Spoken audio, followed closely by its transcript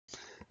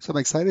So I'm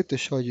excited to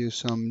show you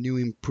some new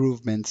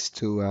improvements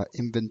to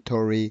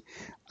inventory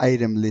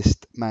item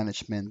list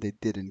management they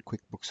did in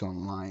QuickBooks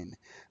Online.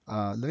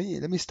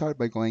 Let me start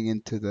by going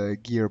into the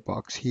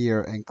gearbox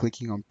here and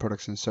clicking on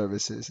products and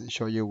services and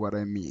show you what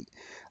I mean.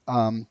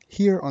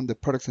 Here on the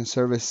products and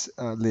service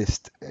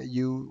list,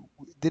 you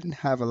didn't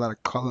have a lot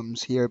of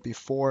columns here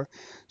before.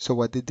 So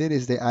what they did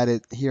is they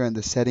added here in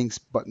the settings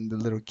button, the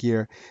little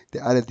gear, they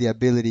added the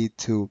ability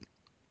to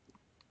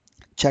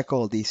check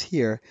all these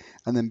here,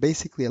 and then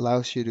basically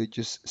allows you to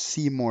just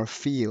see more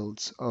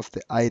fields of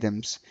the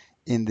items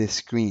in this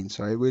screen.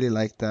 So I really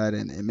like that,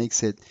 and it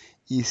makes it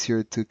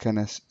easier to kind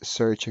of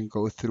search and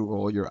go through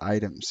all your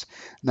items.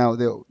 Now,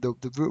 the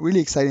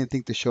really exciting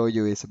thing to show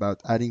you is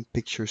about adding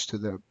pictures to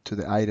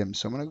the items.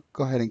 So I'm going to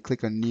go ahead and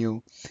click on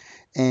new,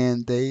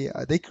 and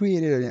they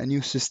created a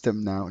new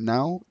system now.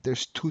 Now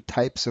there's two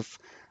types of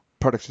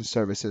products and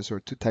services, or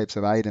two types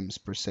of items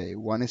per se.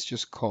 One is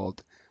just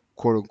called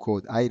quote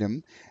unquote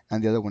item,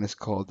 and the other one is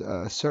called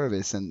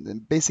service.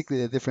 And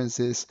basically, the difference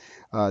is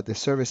the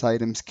service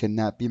items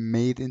cannot be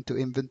made into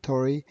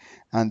inventory,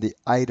 and the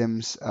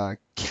items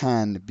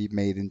can be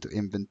made into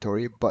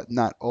inventory, but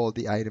not all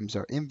the items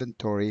are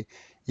inventory.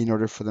 In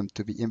order for them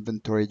to be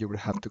inventory, you would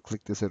have to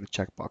click this little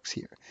checkbox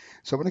here.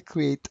 So I'm going to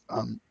create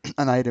an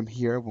item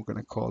here. We're going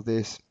to call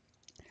this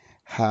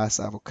has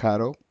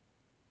avocado,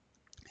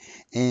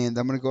 and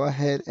I'm going to go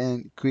ahead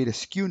and create a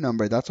SKU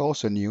number. That's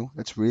also new.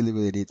 That's really,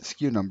 really neat, the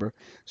SKU number.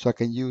 So I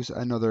can use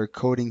another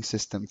coding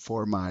system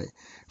for my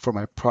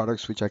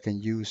products, which I can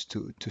use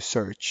to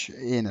search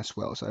in as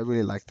well. So I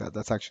really like that.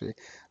 That's actually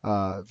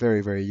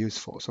very, very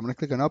useful. So I'm going to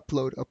click on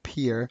upload up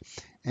here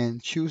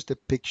and choose the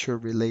picture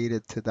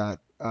related to that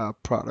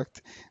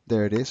product.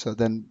 There it is. So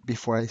then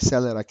before I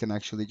sell it, I can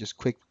actually just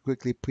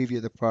quickly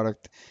preview the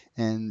product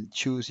and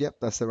choose, yep,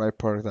 that's the right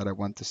product that I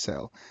want to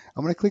sell.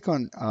 I'm going to click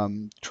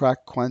on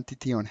track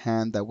quantity on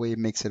hand. That way it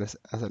makes it as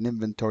an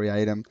inventory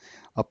item.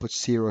 I'll put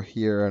 0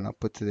 here, and I'll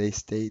put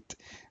today's date.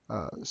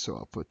 So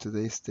I'll put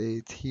today's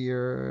date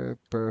here.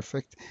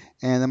 Perfect.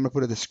 And I'm going to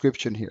put a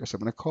description here. So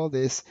I'm going to call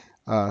this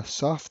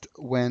soft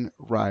when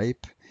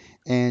ripe.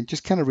 And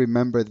just kind of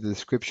remember the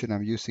description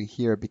I'm using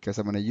here, because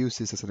I'm going to use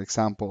this as an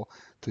example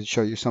to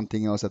show you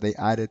something else that they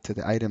added to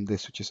the item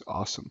list, which is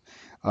awesome.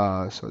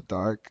 So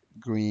dark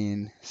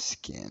green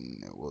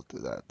skin. We'll do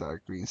that.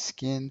 Dark green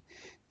skin,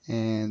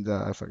 and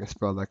if I can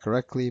spell that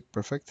correctly,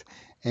 perfect.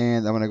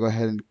 And I'm going to go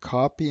ahead and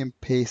copy and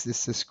paste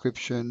this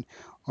description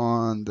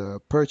on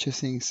the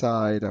purchasing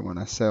side. I'm going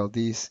to sell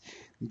these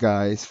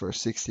guys for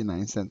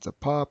 69 cents a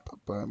pop,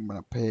 but I'm going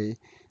to pay,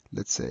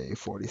 let's say,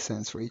 40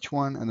 cents for each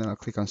one, and then I'll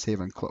click on save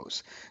and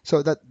close.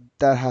 So that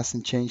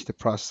hasn't changed the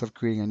process of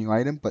creating a new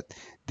item, but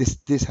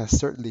this has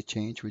certainly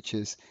changed, which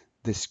is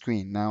the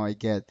screen. Now I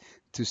get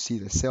to see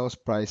the sales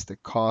price, the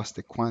cost,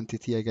 the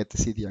quantity. I get to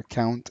see the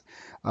account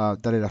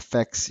that it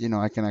affects.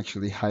 I can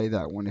actually hide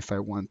that one if I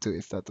want to,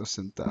 if that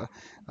doesn't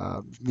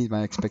meet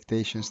my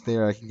expectations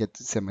there. I can get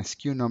to see my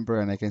SKU number,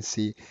 and I can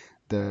see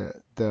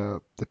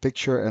the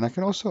picture, and I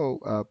can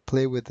also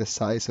play with the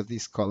size of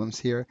these columns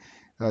here.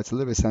 It's a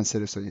little bit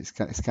sensitive, so it's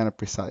kind of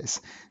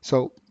precise.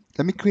 So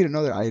let me create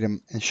another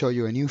item and show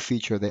you a new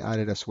feature they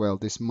added as well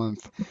this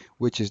month,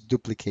 which is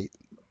duplicate.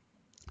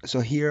 So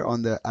here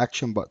on the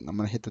action button, I'm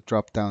going to hit the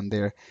drop down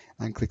there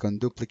and click on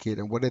duplicate.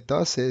 And what it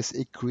does is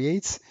it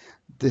creates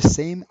the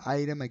same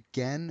item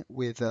again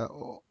with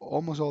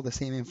almost all the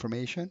same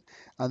information.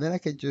 And then I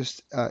can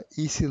just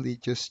easily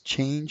just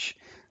change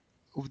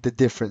the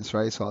difference,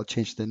 right? So I'll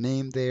change the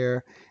name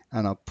there,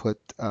 and I'll put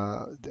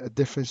a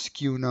different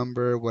SKU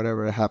number,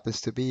 whatever it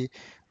happens to be,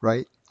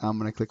 right? I'm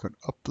going to click on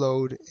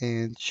upload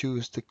and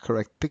choose the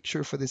correct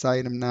picture for this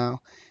item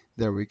now.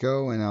 There we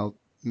go. And I'll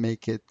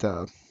make it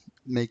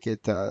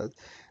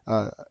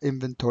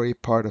inventory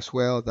part as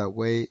well. That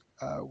way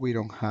we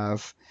don't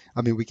have,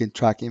 I mean, we can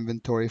track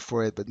inventory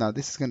for it, but now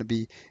this is going to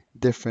be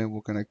different.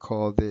 We're going to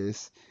call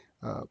this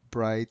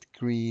bright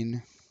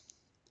green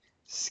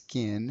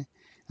skin.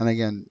 And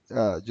again,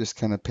 just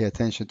kind of pay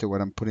attention to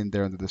what I'm putting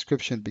there in the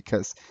description,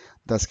 because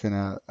that's going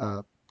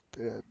to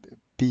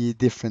be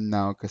different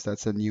now, because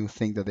that's a new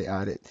thing that they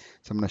added.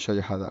 So I'm going to show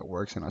you how that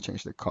works, and I'll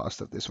change the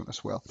cost of this one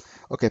as well.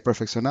 Okay,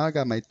 perfect. So now I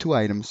got my two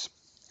items,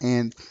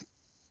 and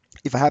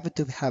if I happen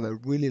to have a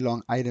really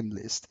long item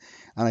list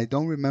and I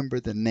don't remember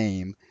the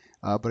name,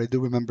 but I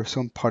do remember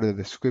some part of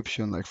the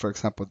description, like for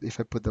example, if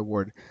I put the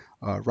word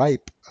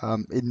ripe,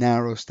 it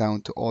narrows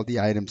down to all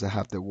the items that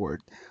have the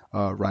word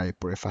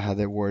ripe, or if I had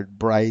the word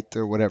bright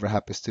or whatever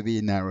happens to be,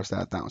 it narrows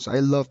that down. So I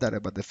love that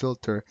about the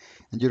filter,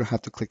 and you don't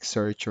have to click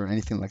search or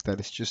anything like that.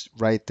 It's just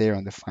right there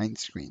on the find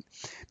screen.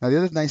 Now, the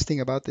other nice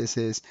thing about this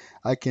is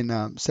I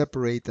can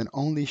separate and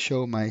only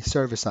show my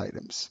service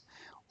items,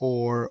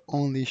 or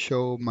only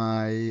show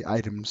my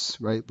items,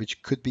 right?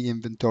 Which could be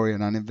inventory or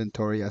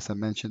non-inventory, as I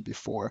mentioned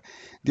before.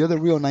 The other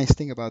real nice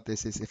thing about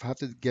this is if I have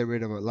to get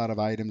rid of a lot of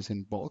items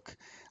in bulk,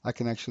 I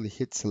can actually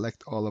hit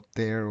select all up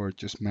there, or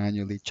just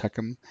manually check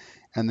them,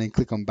 and then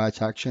click on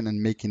batch action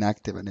and make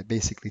inactive, and it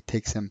basically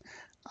takes them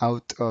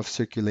out of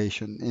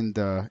circulation in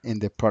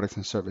the products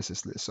and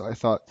services list. So I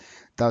thought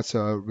that's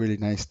a really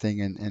nice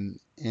thing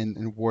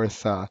and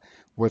worth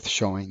worth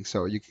showing.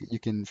 So you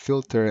can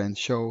filter and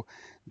show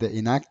the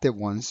inactive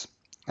ones,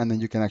 and then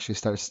you can actually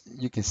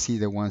you can see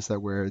the ones that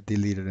were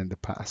deleted in the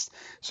past.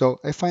 So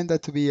I find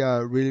that to be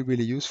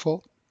really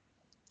useful,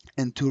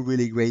 and two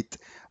really great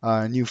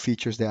new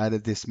features they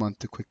added this month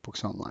to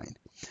QuickBooks Online.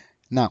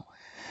 Now,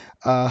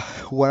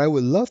 what I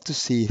would love to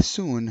see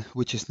soon,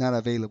 which is not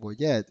available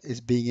yet,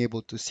 is being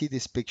able to see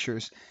these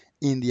pictures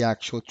in the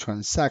actual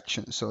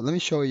transaction. So let me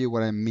show you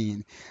what I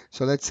mean.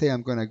 So let's say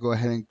I'm going to go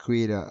ahead and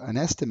create an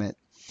estimate.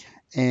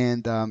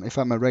 And if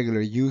I'm a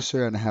regular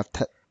user and I have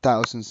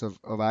thousands of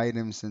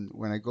items, and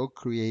when I go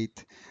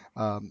create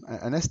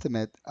an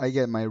estimate, I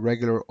get my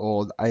regular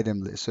old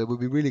item list. So it would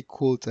be really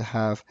cool to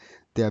have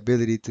the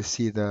ability to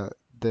see the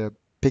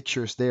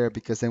pictures there,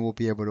 because then we'll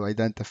be able to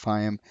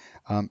identify them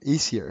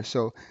easier.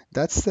 So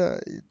that's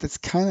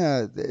kind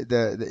of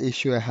the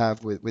issue I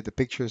have with the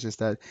pictures, is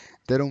that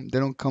they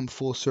don't come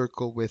full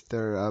circle with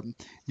their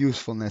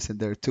usefulness in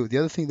there too. The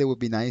other thing that would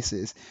be nice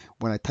is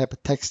when I type a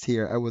text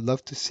here, I would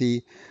love to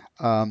see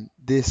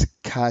this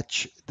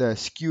catch the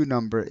SKU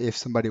number. If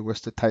somebody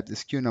was to type the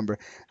SKU number,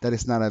 that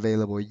is not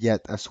available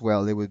yet as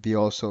well. It would be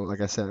also,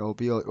 like I said,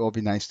 it'll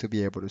be nice to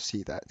be able to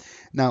see that.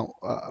 Now,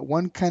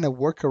 one kind of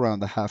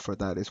workaround I have for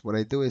that is what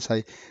I do is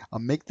I'll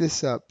make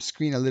this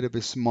screen a little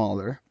bit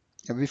smaller.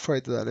 And before I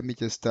do that, let me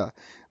just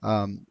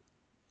um,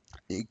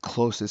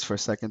 close this for a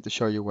second to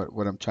show you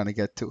what I'm trying to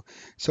get to.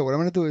 So what I'm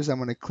going to do is I'm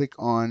going to click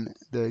on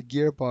the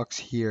gearbox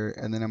here,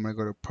 and then I'm going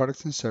to go to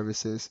products and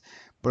services,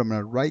 but I'm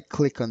going to right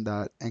click on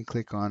that and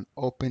click on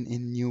open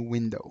in new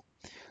window.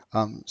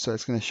 So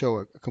it's going to show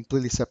a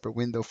completely separate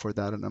window for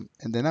that, and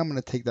then I'm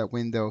going to take that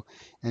window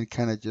and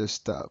kind of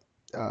just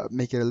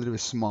make it a little bit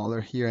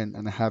smaller here,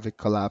 and have it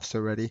collapsed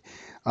already.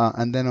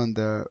 And then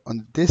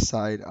on this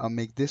side, I'll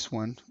make this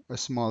one a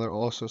smaller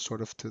also,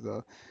 sort of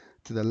to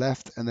the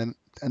left, and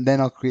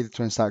then I'll create a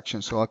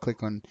transaction. So I'll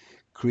click on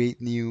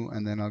create new,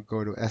 and then I'll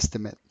go to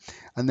estimate.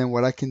 And then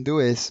what I can do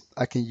is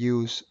I can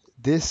use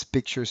these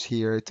pictures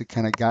here to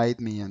kind of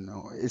guide me, and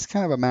it's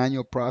kind of a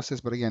manual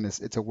process, but again, it's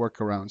a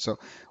workaround. So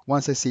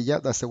once I see, yeah,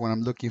 that's the one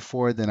I'm looking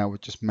for, then I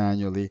would just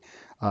manually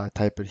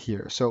type it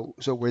here. So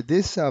with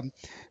this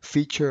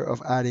feature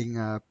of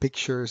adding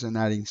pictures and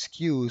adding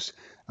SKUs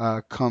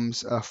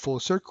comes full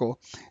circle,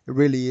 it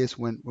really is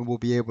when we'll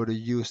be able to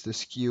use the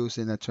SKUs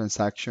in a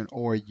transaction,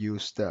 or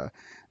use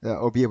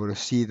or be able to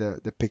see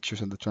the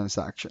pictures on the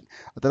transaction.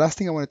 The last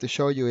thing I wanted to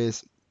show you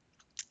is,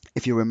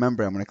 if you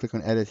remember, I'm going to click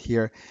on edit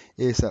here,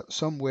 is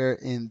somewhere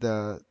in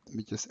let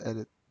me just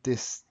edit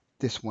this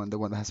one, the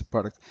one that has a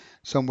product.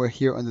 Somewhere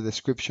here on the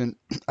description,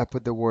 I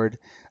put the word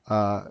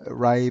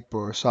ripe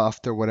or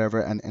soft or whatever,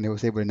 and it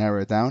was able to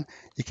narrow it down.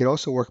 It could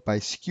also work by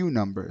SKU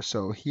number.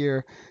 So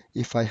here,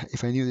 if I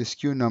knew the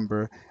SKU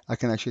number, I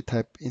can actually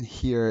type in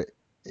here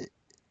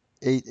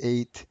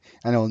 88,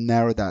 and I'll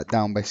narrow that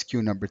down by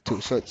SKU number too.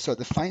 So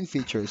the find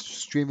feature is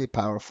extremely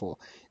powerful.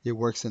 It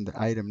works in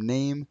the item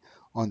name,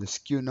 on the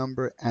SKU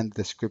number, and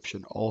the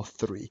description, all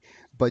three.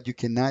 But you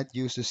cannot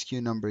use the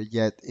SKU number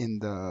yet in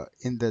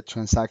the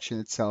transaction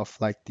itself,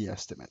 like the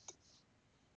estimate.